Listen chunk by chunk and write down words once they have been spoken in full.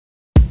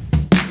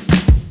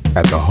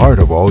At the heart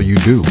of all you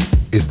do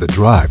is the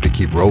drive to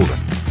keep rolling.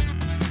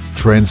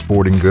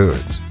 Transporting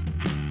goods,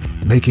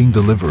 making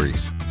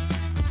deliveries,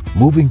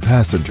 moving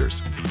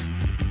passengers,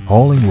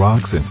 hauling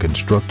rocks and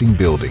constructing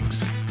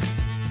buildings.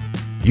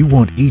 You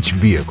want each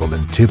vehicle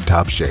in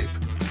tip-top shape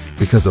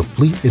because a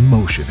fleet in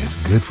motion is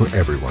good for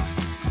everyone.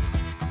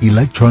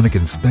 Electronic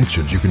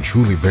inspections you can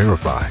truly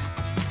verify.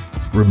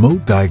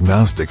 Remote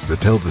diagnostics to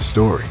tell the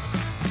story.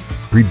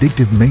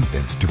 Predictive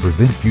maintenance to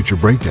prevent future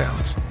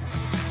breakdowns.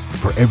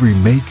 For every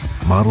make,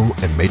 model,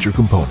 and major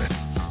component,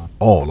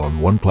 all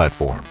on one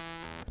platform.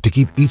 To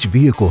keep each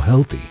vehicle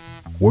healthy,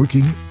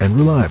 working, and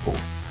reliable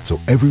so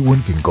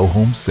everyone can go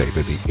home safe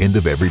at the end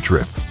of every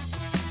trip.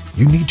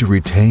 You need to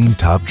retain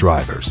top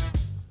drivers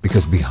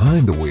because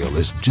behind the wheel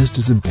is just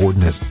as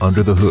important as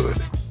under the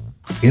hood.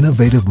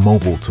 Innovative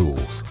mobile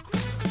tools.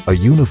 A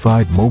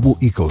unified mobile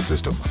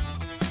ecosystem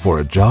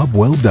for a job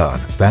well done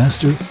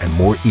faster and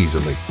more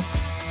easily.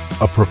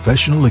 A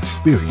professional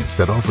experience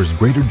that offers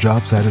greater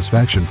job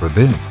satisfaction for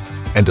them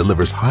and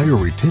delivers higher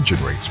retention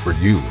rates for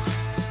you.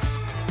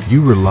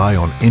 You rely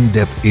on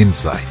in-depth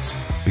insights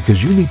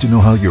because you need to know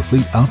how your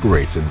fleet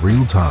operates in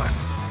real time.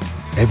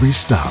 Every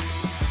stop,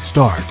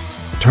 start,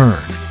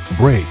 turn,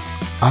 brake,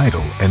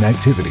 idle, and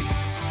activity.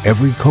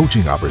 Every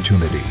coaching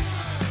opportunity.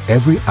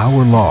 Every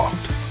hour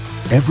logged.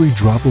 Every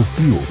drop of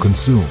fuel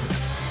consumed.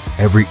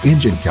 Every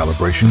engine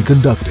calibration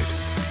conducted.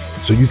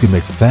 So you can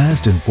make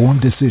fast, informed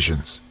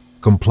decisions,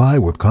 comply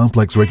with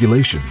complex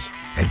regulations,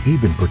 and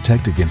even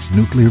protect against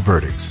nuclear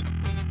verdicts.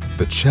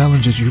 The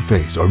challenges you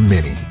face are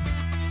many.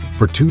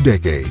 For 2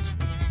 decades,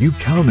 you've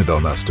counted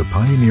on us to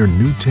pioneer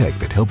new tech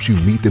that helps you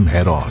meet them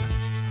head-on.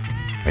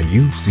 And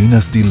you've seen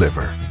us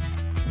deliver.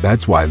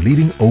 That's why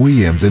leading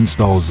OEMs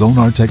install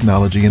Zonar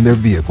technology in their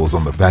vehicles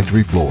on the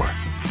factory floor,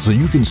 so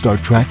you can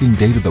start tracking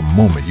data the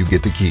moment you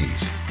get the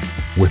keys.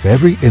 With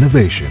every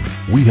innovation,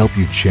 we help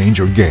you change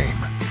your game.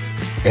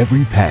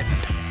 Every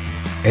patent,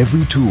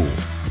 every tool,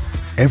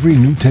 every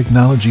new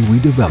technology we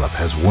develop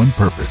has one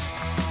purpose: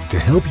 to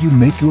help you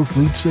make your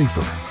fleet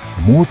safer,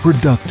 more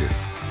productive,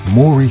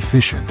 more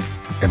efficient,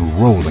 and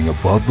rolling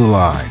above the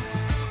line.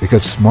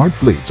 Because smart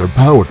fleets are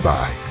powered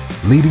by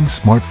leading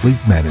smart fleet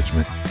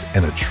management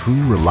and a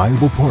true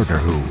reliable partner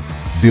who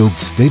builds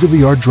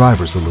state-of-the-art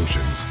driver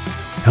solutions,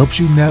 helps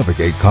you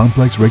navigate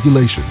complex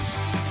regulations,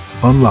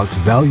 unlocks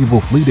valuable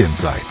fleet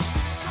insights,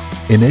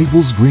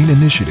 enables green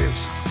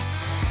initiatives,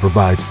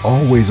 provides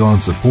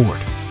always-on support,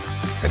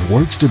 and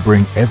works to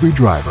bring every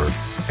driver,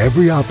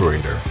 every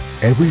operator,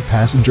 every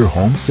passenger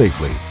home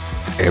safely,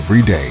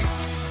 every day.